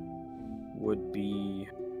one would be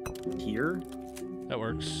here. That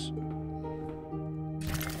works.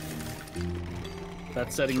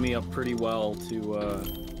 That's setting me up pretty well to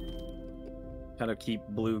kind of keep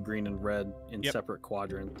blue, green, and red in separate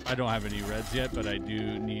quadrants. I don't have any reds yet, but I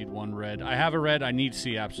do need one red. I have a red. I need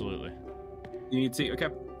C, absolutely. You need C? Okay.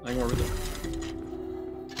 I can work with it.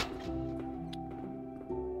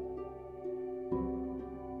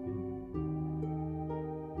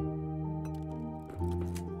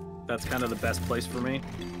 That's kind of the best place for me.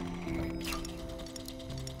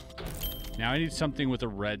 Now I need something with a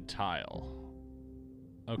red tile.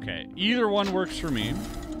 Okay. Either one works for me.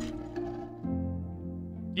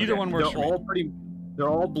 Either one works for me. They're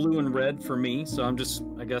all blue and red for me, so I'm just,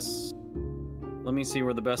 I guess, let me see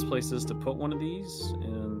where the best place is to put one of these.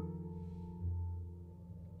 And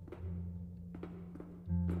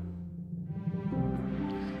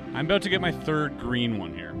I'm about to get my third green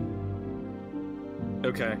one here.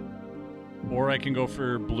 okay. Or I can go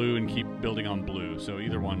for blue and keep building on blue. So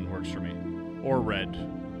either one works for me. Or red.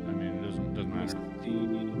 I mean, it doesn't matter.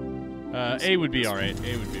 A would be alright.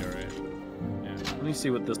 A would be alright. Yeah. Let me see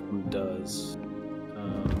what this one does.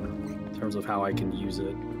 In terms of how I can use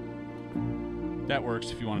it. That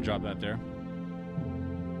works if you want to drop that there.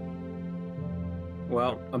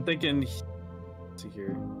 Well, I'm thinking. Let's see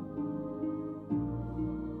here.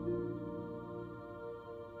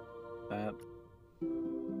 That.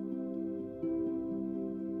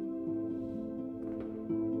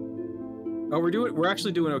 Oh, we're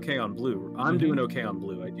actually doing okay on blue. I'm doing okay on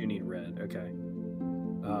blue. I do need red. Okay.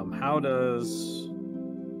 How does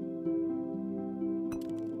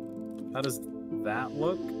that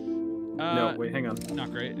look? No, wait, hang on.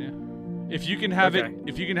 Not great. Yeah. If you can have Okay.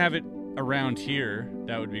 if you can have it around here,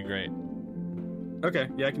 that would be great. Okay,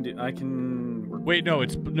 yeah, I can. Wait, no,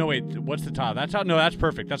 wait. What's the tile? That's how. No, that's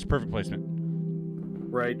perfect. That's perfect placement.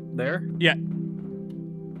 Right there. Yeah.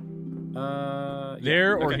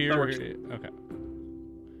 There yeah. or Okay, here. that Or works. here. Okay.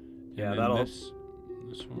 Yeah, And then that'll. This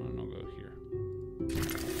one will go here.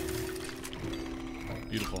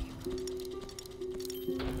 Beautiful.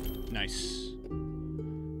 Nice.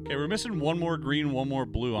 Okay, we're missing one more green, one more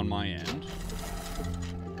blue on my end.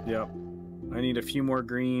 Yep. I need a few more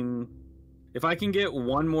green. If I can get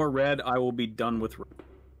one more red, I will be done with red.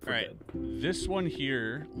 All right. This one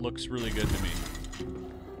here looks really good to me.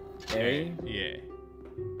 A? Yeah.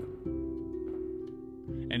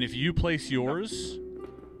 And if you place yours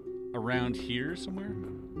around here somewhere.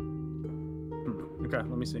 Okay,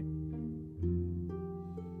 let me see.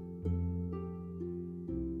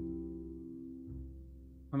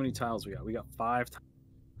 How many tiles we got? We got 5 tiles.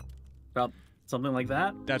 About something like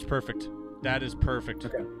that? That's perfect. That is perfect.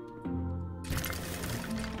 Okay.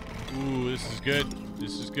 Ooh, this is good.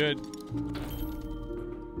 This is good.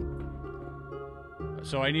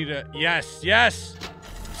 So I need a... Yes, yes!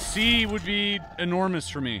 C would be enormous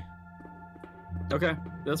for me. Okay,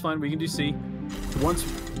 that's fine. We can do C. Once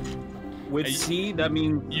with C, that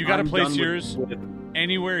means you gotta I'm place done yours with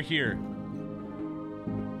anywhere here.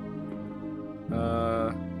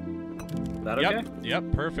 that okay?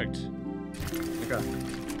 Yep, perfect. Okay.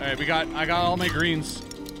 All right, I got all my greens.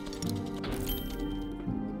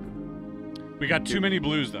 We got too many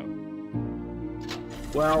blues though.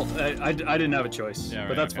 Well, I didn't have a choice, Yeah, right,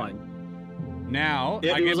 but that's okay. fine. Now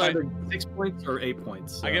It I was get either 6 points or 8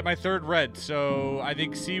 points. So. I get my third red, so I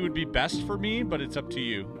think C would be best for me, but it's up to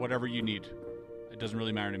you. Whatever you need. It doesn't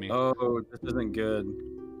really matter to me. Oh, this isn't good.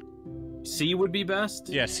 C would be best?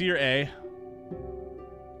 Yeah, C or A.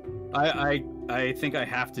 I think I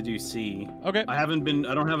have to do C. Okay. I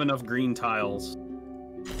don't have enough green tiles.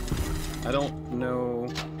 I don't know.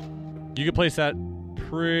 You can place that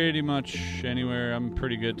pretty much anywhere. I'm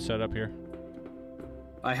pretty good set up here.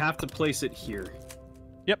 I have to place it here.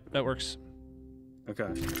 Yep, that works.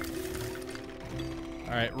 Okay.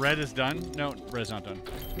 All right, red is done. No, red's not done.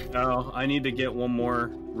 Oh, I need to get one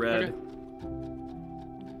more red. Okay.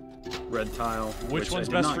 Red tile. Which I one's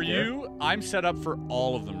did best not for get. you? I'm set up for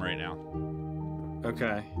all of them right now.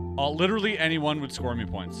 Okay. Literally anyone would score me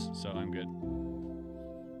points, so I'm good.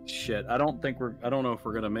 Shit, I don't know if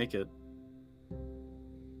we're gonna make it.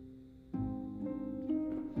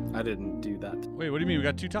 I didn't do that. Wait, what do you mean? We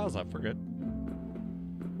got 2 tiles left. We're good.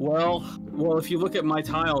 Well, if you look at my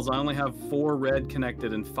tiles, I only have 4 red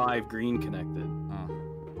connected and 5 green connected. Oh.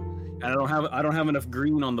 And I don't have enough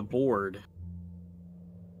green on the board.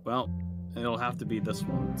 Well, it'll have to be this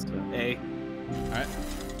one. So A. All right.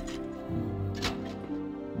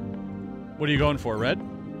 What are you going for? Red?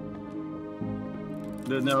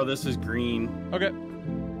 No, this is green. Okay.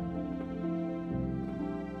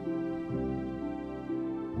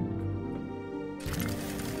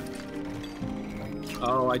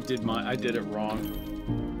 Oh, I did it wrong.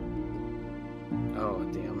 Oh,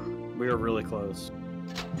 damn. We were really close.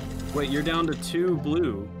 Wait, you're down to 2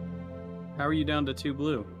 blue. How are you down to 2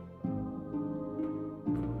 blue?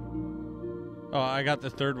 Oh, I got the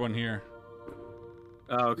third one here.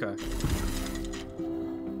 Oh, okay.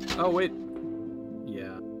 Oh, wait.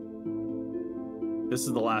 Yeah. This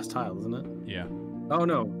is the last tile, isn't it? Yeah. Oh,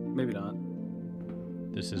 no. Maybe not.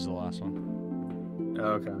 This is the last one.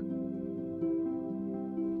 Oh, okay.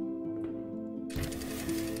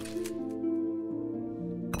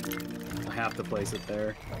 I have to place it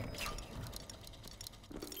there.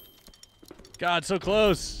 God, so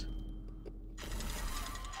close.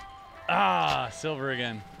 Ah, silver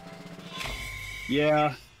again.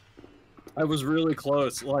 Yeah, I was really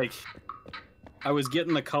close. Like, I was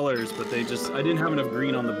getting the colors, but I didn't have enough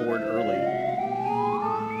green on the board early.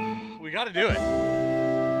 We got to do it.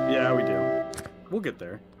 Yeah, we do. We'll get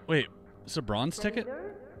there. Wait, it's a bronze ticket?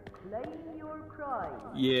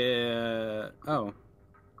 Yeah. Oh.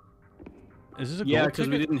 Is this a yeah, gold because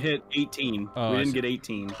ticket? we didn't hit 18. Oh, we I didn't see. get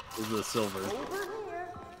 18. This is the silver.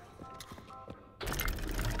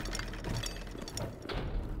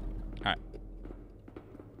 Alright.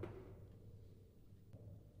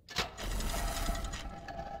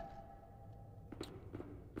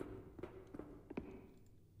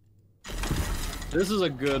 This is a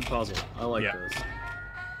good puzzle. I like Yeah. this.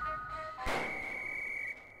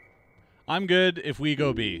 I'm good if we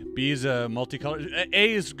go B. B is a multicolored.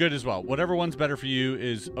 A is good as well. Whatever one's better for you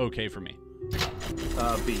is okay for me.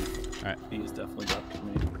 B. Alright. B is definitely better for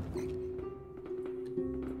me.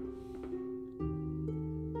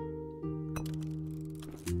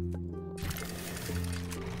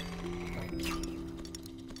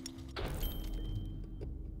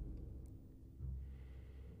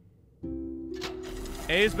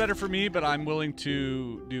 A is better for me, but I'm willing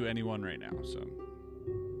to do any one right now. So.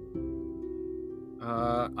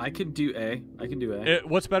 I could do A. I can do A.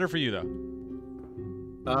 What's better for you, though?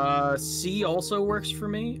 C also works for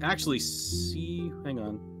me. Actually, C. Hang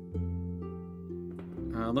on.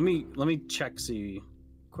 Let me check C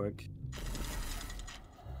quick.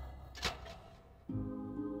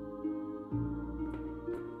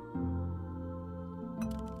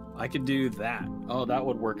 I could do that. Oh, that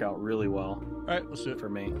would work out really well. All right, let's do it. For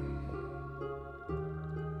me.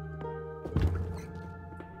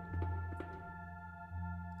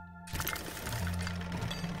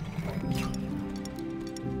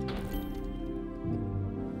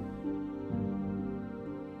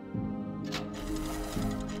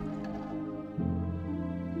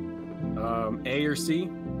 A or C?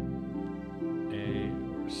 A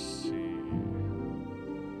or C?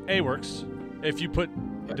 A works. If you put,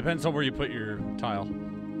 it depends on where you put your tile.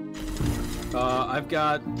 I've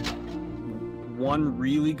got one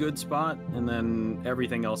really good spot, and then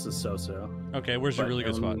everything else is so-so. Okay, where's your really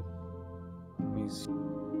good spot? He's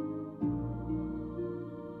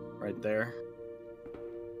right there.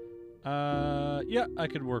 Yeah, I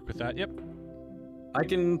could work with that. Yep. I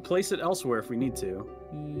can place it elsewhere if we need to.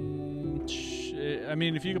 I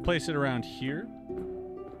mean, if you could place it around here.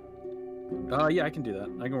 Yeah, I can do that.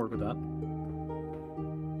 I can work with that.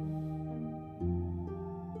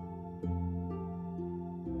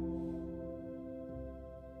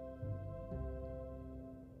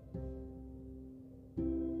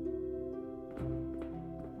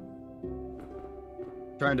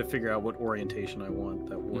 Trying to figure out what orientation I want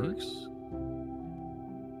that works.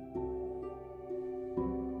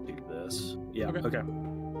 Do this. Yeah, okay.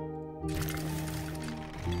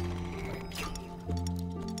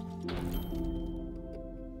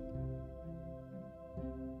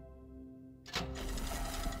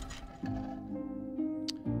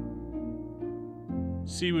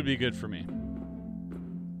 C would be good for me.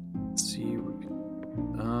 C would be...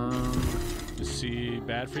 Is C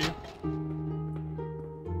bad for you?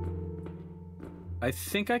 I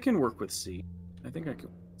think I can work with C. I think I can.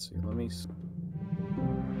 Let's see. Let me.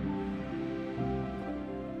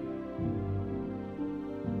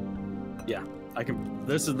 Yeah, I can.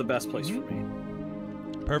 This is the best place for me.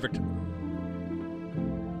 Perfect.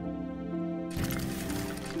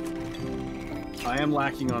 I am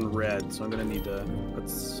lacking on red, so I'm gonna need to put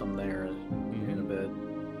some there in a bit.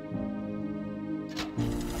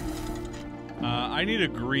 I need a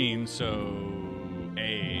green, so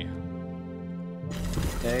A.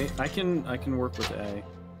 A. I can work with A.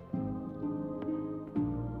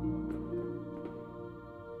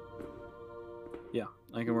 Yeah,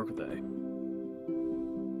 I can work with A.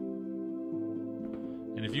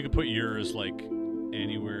 And if you could put yours like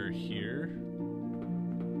anywhere here,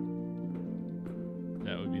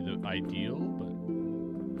 that would be the ideal, but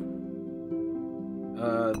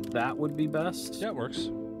that would be best. yeah, it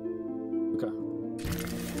works. Okay.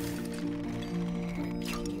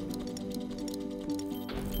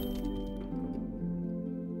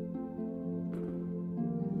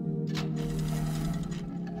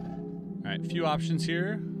 Alright, few options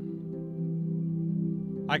here.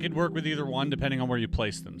 I could work with either one depending on where you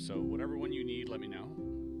place them, so whatever one you need, let me know.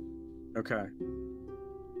 Okay.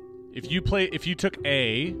 If you took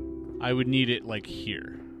A, I would need it like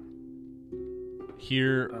here.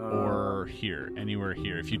 Here or here, anywhere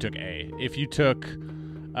here, if you took A. If you took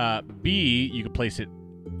B, you could place it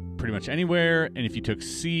pretty much anywhere, and if you took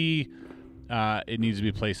C, it needs to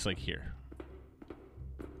be placed like here.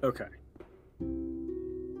 Okay.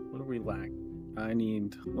 What do we lack? I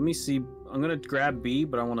need. Let me see. I'm gonna grab B,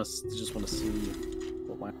 but I want to just want to see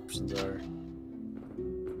what my options are.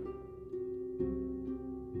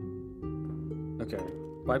 Okay.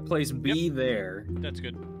 If I place B there. That's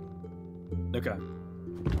good. Okay.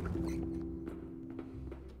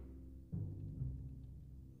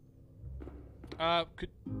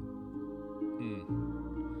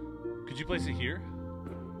 Could you place it here?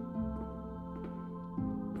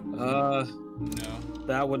 No.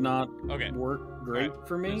 That would not work great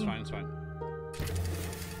for me. It's fine, it's fine.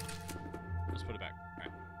 Let's put it back.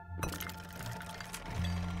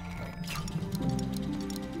 Alright.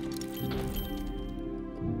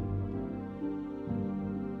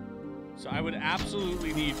 So I would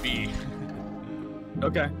absolutely need B.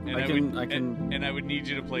 Okay. And I can and I would need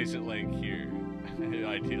you to place it like here,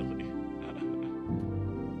 ideally.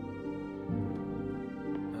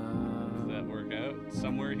 Does that work out?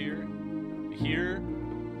 Somewhere here? Here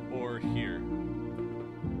or here?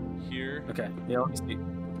 Here? Okay. Yeah, let me see.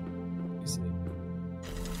 Let me see.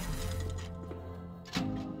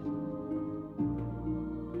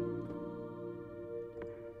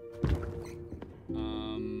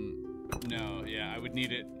 No, yeah, I would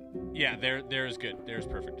need it. Yeah, there is good. There's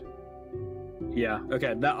perfect. Yeah,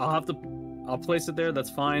 okay. That I'll place it there. That's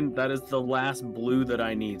fine. That is the last blue that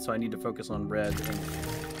I need. So I need to focus on red and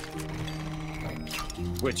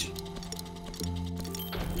which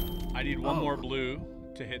I need one more blue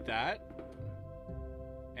to hit that.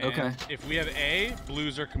 And okay. If we have A,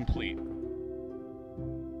 blues are complete.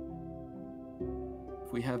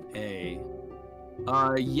 If we have A.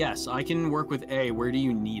 Yes, I can work with A. Where do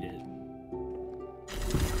you need it?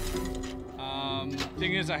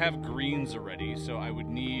 Thing is, I have greens already, so I would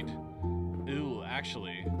need... Ooh,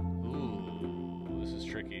 actually. Ooh, this is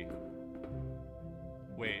tricky.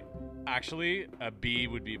 Wait, actually, a B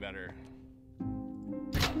would be better.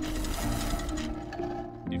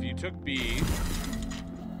 If you took B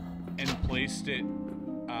and placed it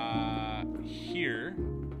here,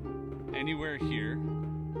 anywhere here,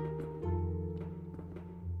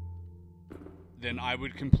 then I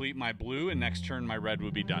would complete my blue, and next turn my red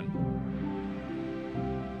would be done.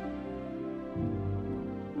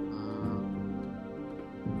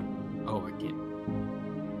 Oh, I can't.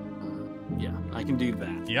 Yeah, I can do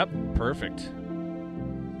that. Yep, perfect.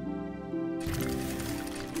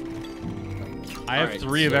 I have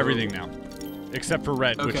three of everything now, except for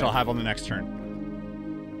red, which I'll have on the next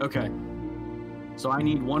turn. Okay. So I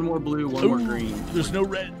need one more blue, one more green. There's no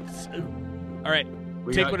reds. All right.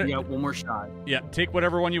 We got one more shot. Yeah, take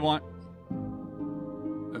whatever one you want.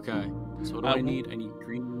 Okay. So what do I need? I need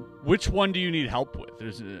green. Which one do you need help with?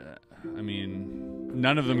 There's, I mean,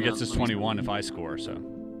 none of them gets us 21 if I score, so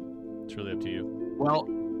it's really up to you. Well,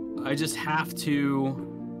 I just have to.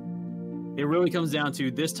 It really comes down to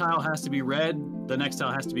this tile has to be red, the next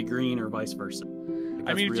tile has to be green, or vice versa.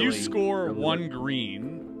 I mean, if you score one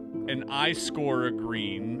green and I score a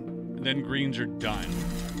green, then greens are done.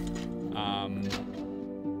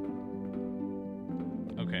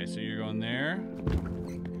 Okay, so you're going there.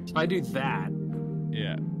 If I do that,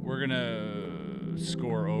 yeah, we're gonna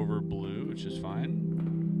score over blue, which is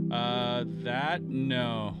fine. That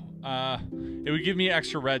no. It would give me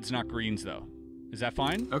extra reds, not greens, though. Is that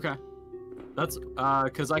fine? Okay. That's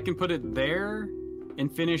because I can put it there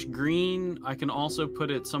and finish green. I can also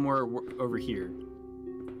put it somewhere over here.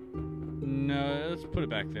 No, let's put it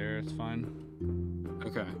back there. It's fine.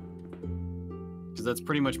 Okay. Because that's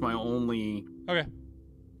pretty much my only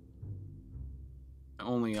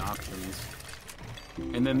options.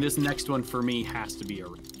 And then this next one for me has to be a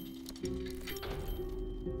red.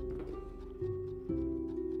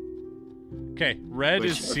 Okay, red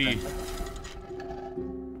is C.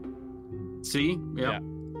 C? Yep. Yeah.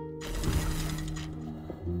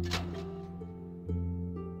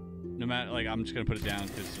 No matter, like, I'm just gonna put it down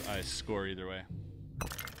because I score either way.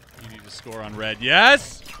 You need to score on red.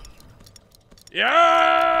 Yes!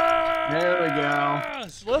 Yeah! There we go.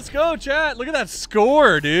 Let's go, chat. Look at that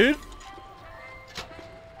score, dude.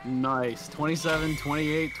 Nice. 27,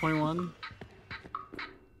 28, 21.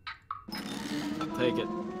 Take it.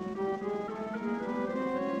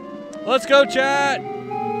 Let's go, chat.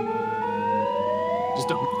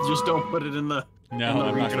 Just don't put it in the. No,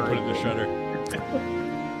 I'm not gonna put it in the shredder.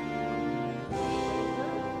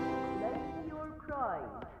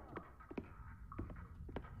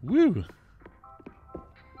 Woo.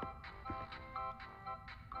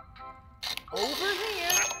 Over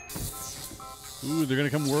here. Ooh, they're gonna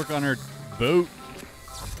come work on our boat.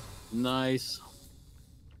 Nice.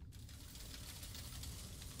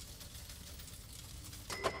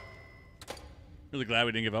 Really glad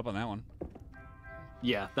we didn't give up on that one.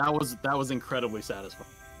 Yeah, that was incredibly satisfying.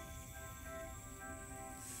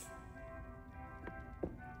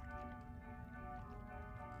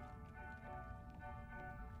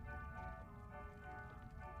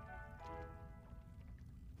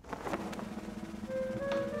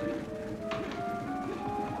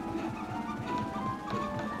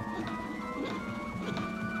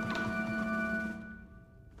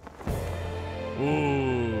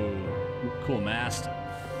 Ooh, cool mast.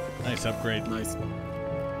 Nice upgrade. Nice.